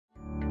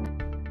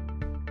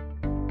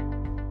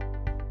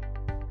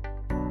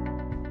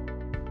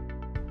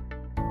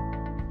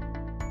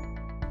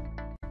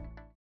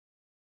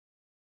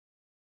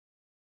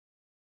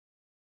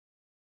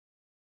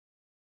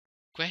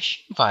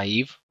Question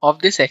 5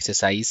 of this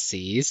exercise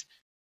says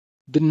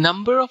the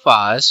number of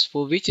hours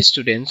for which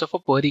students of a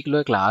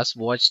particular class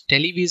watch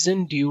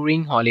television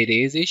during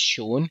holidays is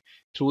shown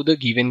through the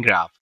given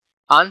graph.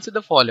 Answer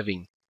the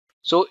following.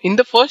 So in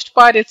the first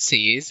part it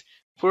says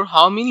for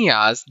how many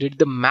hours did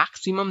the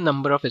maximum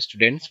number of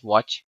students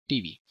watch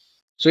TV.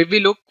 So if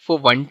we look for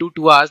 1 to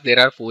 2 hours there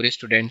are 4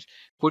 students,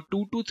 for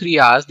 2 to 3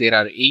 hours there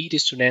are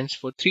 8 students,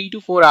 for 3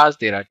 to 4 hours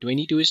there are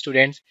 22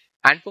 students,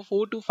 and for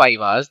 4 to 5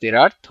 hours there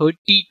are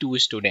 32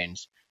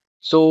 students.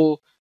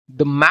 So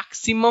the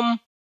maximum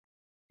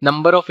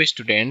number of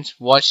students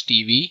watch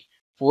TV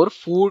for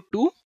 4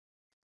 to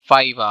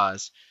 5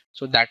 hours.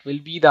 So that will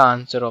be the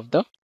answer of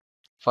the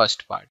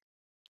first part.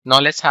 Now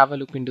let's have a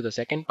look into the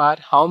second part.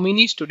 How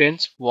many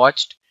students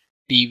watched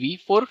TV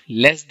for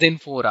less than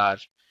 4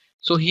 hours?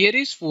 So here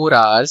is 4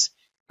 hours,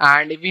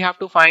 and if we have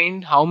to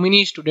find how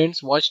many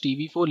students watch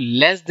TV for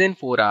less than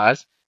 4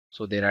 hours,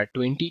 so there are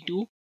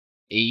 22,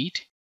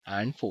 8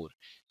 and 4.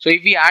 So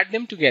if we add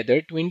them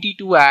together,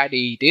 22 add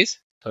 8 is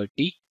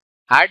 30.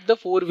 Add the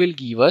 4 will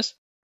give us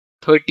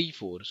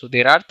 34. So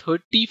there are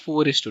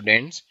 34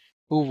 students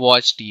who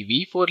watch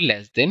TV for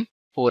less than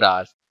 4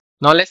 hours.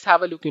 Now let's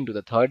have a look into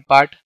the third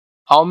part.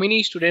 How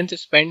many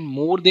students spend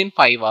more than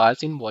 5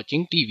 hours in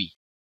watching TV?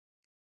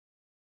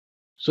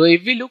 So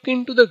if we look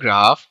into the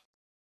graph,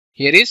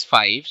 here is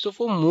 5. So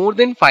for more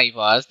than 5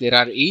 hours, there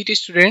are 8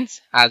 students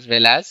as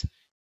well as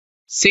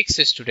 6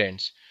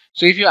 students.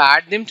 So if you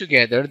add them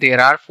together,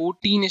 there are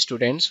 14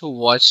 students who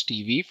watch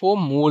TV for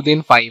more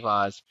than 5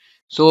 hours.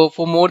 So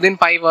for more than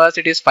 5 hours,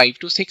 it is 5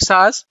 to 6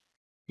 hours,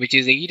 which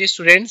is 8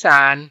 students,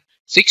 and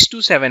 6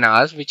 to 7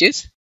 hours, which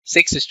is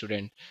 6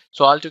 students.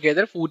 So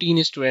altogether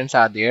 14 students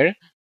are there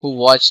who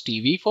watch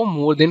TV for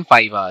more than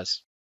 5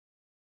 hours.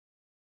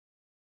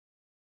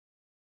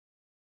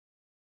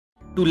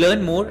 To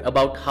learn more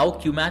about how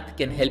QMath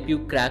can help you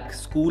crack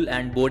school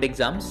and board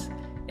exams,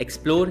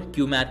 explore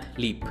QMath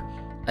Leap,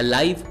 a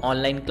live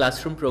online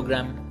classroom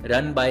program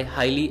run by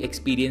highly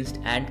experienced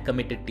and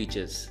committed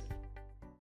teachers.